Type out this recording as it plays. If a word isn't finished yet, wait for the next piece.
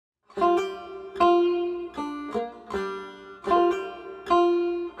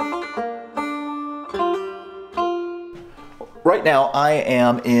Right now, I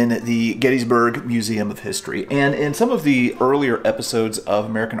am in the Gettysburg Museum of History, and in some of the earlier episodes of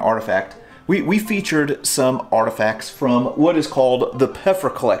American Artifact, we featured some artifacts from what is called the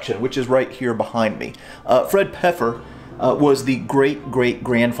Pfeffer collection, which is right here behind me. Fred Pfeffer was the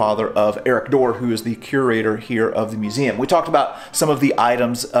great-great-grandfather of Erik Dorr, who is the curator here of the museum. We talked about some of the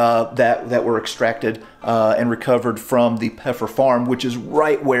items that were extracted and recovered from the Pfeffer farm, which is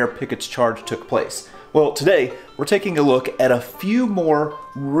right where Pickett's charge took place. Well, today we're taking a look at a few more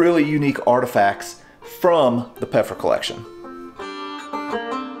really unique artifacts from the Pfeffer collection.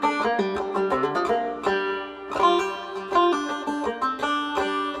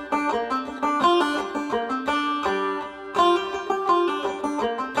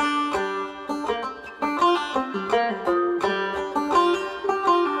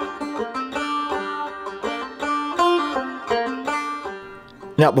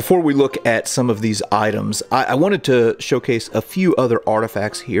 Now, before we look at some of these items, I wanted to showcase a few other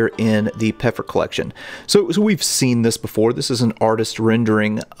artifacts here in the Pfeffer collection. So we've seen this before. This is an artist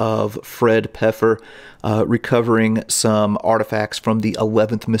rendering of Fred Pfeffer recovering some artifacts from the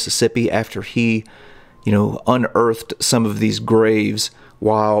 11th Mississippi after he, unearthed some of these graves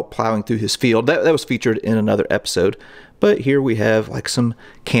while plowing through his field. That was featured in another episode. But here we have like some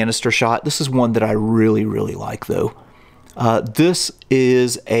canister shot. This is one that I really like, though. This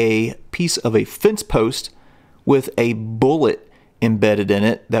is a piece of a fence post with a bullet embedded in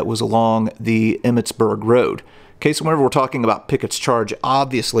it that was along the Emmitsburg Road. Okay, so whenever we're talking about Pickett's charge,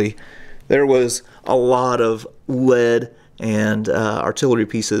 obviously there was a lot of lead and artillery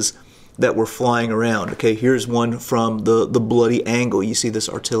pieces that were flying around. Okay, here's one from the bloody angle. You see this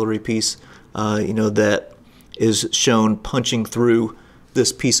artillery piece, that is shown punching through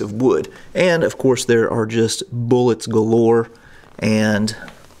this piece of wood. And of course there are just bullets galore and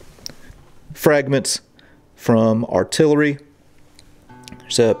fragments from artillery.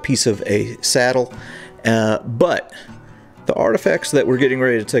 There's a piece of a saddle. But the artifacts that we're getting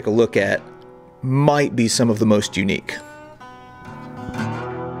ready to take a look at might be some of the most unique.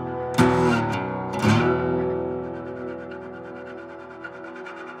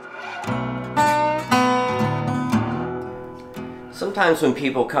 Sometimes when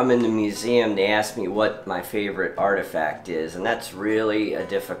people come in the museum, they ask me what my favorite artifact is, and that's really a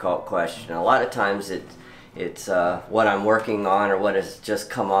difficult question. A lot of times it's what I'm working on or what has just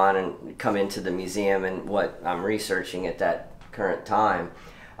come into the museum and what I'm researching at that current time.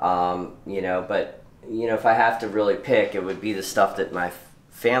 But if I have to really pick, it would be the stuff that my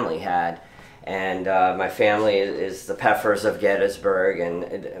family had. And my family is the Pfeffers of Gettysburg,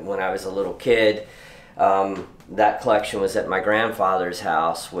 and when I was a little kid, that collection was at my grandfather's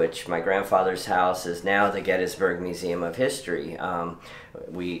house, which my grandfather's house is now the Gettysburg Museum of History.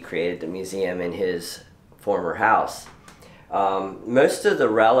 We created the museum in his former house. Most of the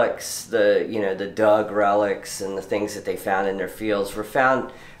relics, the dug relics and the things that they found in their fields were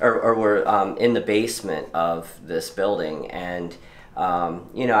found or were in the basement of this building. And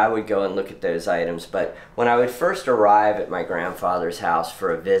I would go and look at those items. But when I would first arrive at my grandfather's house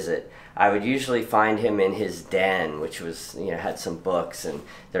for a visit, I would usually find him in his den, which was, had some books, and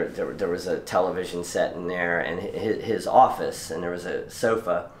there was a television set in there, and his office, and there was a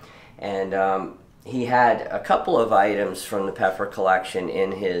sofa. And he had a couple of items from the Pfeffer collection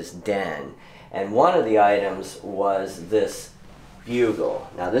in his den. And one of the items was this bugle.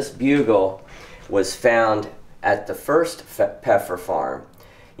 Now, this bugle was found at the first Pfeffer farm.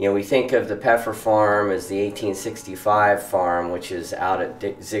 We think of the Pfeffer farm as the 1865 farm, which is out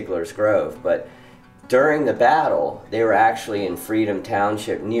at Ziegler's Grove, but during the battle, they were actually in Freedom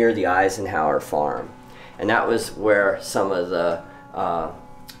Township near the Eisenhower farm. And that was where some of the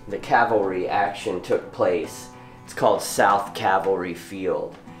cavalry action took place. It's called South Cavalry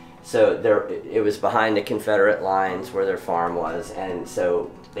Field. So it was behind the Confederate lines where their farm was, and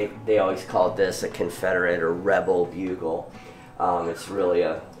so they always called this a Confederate or rebel bugle. It's really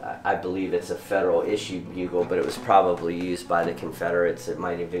I believe it's a federal issued bugle, but it was probably used by the Confederates. It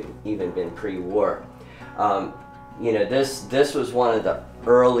might have even been pre-war. This was one of the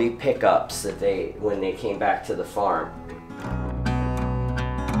early pickups that when they came back to the farm.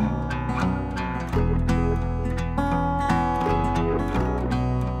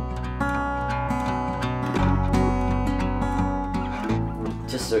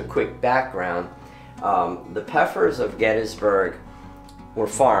 Just a quick background. The Pfeffers of Gettysburg were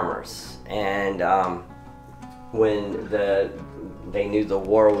farmers, and when they knew the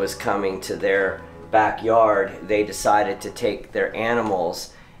war was coming to their backyard, they decided to take their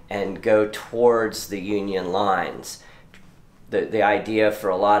animals and go towards the Union lines. The idea for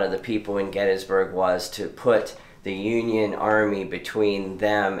a lot of the people in Gettysburg was to put the Union Army between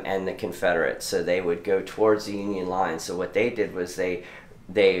them and the Confederates. So they would go towards the Union line. So what they did was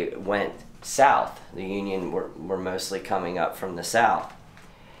they went south. The Union were mostly coming up from the south.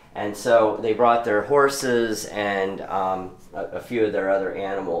 And so they brought their horses and a few of their other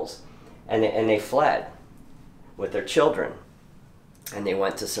animals, and they fled with their children. And they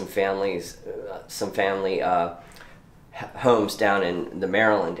went to some family homes down in the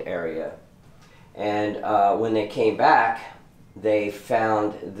Maryland area. And when they came back, they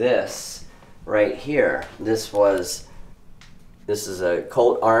found this right here. This is a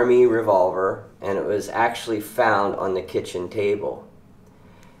Colt Army revolver, and it was actually found on the kitchen table.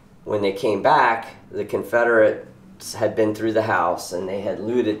 When they came back, the Confederates had been through the house, and they had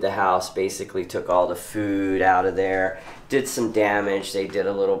looted the house, basically took all the food out of there, did some damage. They did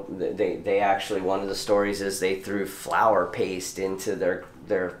a little, they actually, one of the stories is they threw flour paste into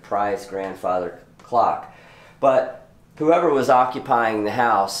their prized grandfather clock. But whoever was occupying the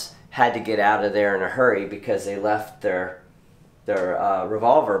house had to get out of there in a hurry because they left their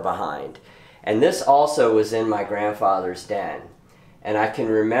revolver behind. And this also was in my grandfather's den. And I can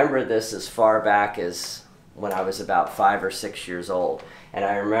remember this as far back as when I was about 5 or 6 years old. And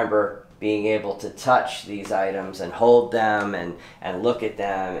I remember being able to touch these items and hold them and look at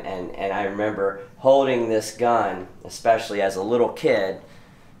them. And I remember holding this gun, especially as a little kid,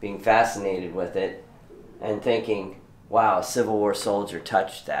 being fascinated with it and thinking, wow, a Civil War soldier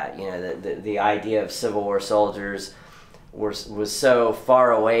touched that. You know, the idea of Civil War soldiers was so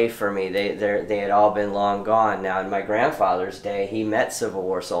far away for me. They had all been long gone. Now, in my grandfather's day, he met Civil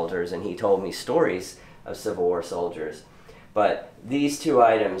War soldiers, and he told me stories of Civil War soldiers. But these two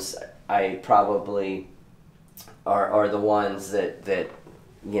items, I probably are the ones that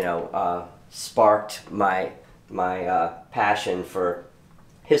you know, sparked my passion for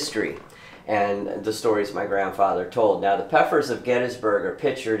history and the stories my grandfather told. Now, the Pfeffers of Gettysburg are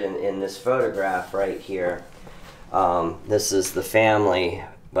pictured in this photograph right here. This is the family,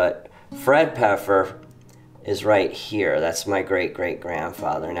 but Fred Pfeffer is right here. That's my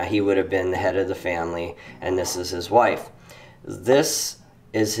great-great-grandfather. Now, he would have been the head of the family, and this is his wife. This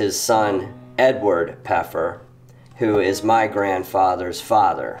is his son, Edward Pfeffer, who is my grandfather's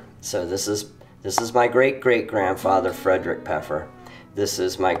father. So this is my great-great-grandfather, Frederick Pfeffer. This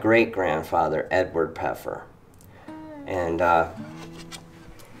is my great-grandfather, Edward Pfeffer. And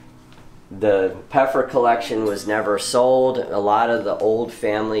the Pfeffer collection was never sold. A lot of the old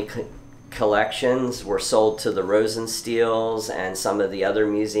family collections were sold to the Rosensteels and some of the other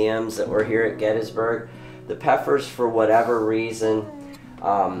museums that were here at Gettysburg. The Pfeffers, for whatever reason,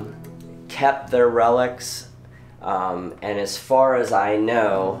 kept their relics. And as far as I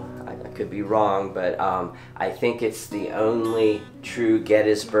know, I could be wrong, but I think it's the only true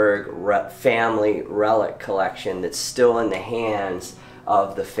Gettysburg family relic collection that's still in the hands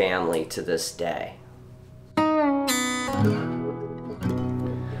of the family to this day.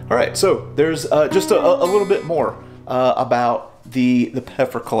 All right, so there's just a little bit more about the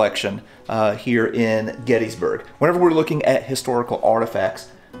Pfeffer collection here in Gettysburg. Whenever we're looking at historical artifacts,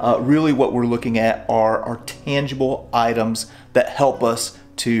 really what we're looking at are tangible items that help us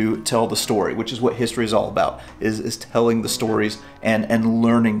to tell the story, which is what history is all about, is telling the stories and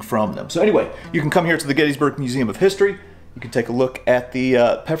learning from them. So anyway, you can come here to the Gettysburg Museum of History. You can take a look at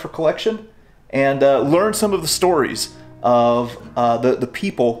the Pfeffer collection and learn some of the stories of the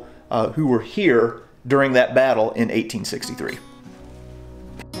people who were here during that battle in 1863.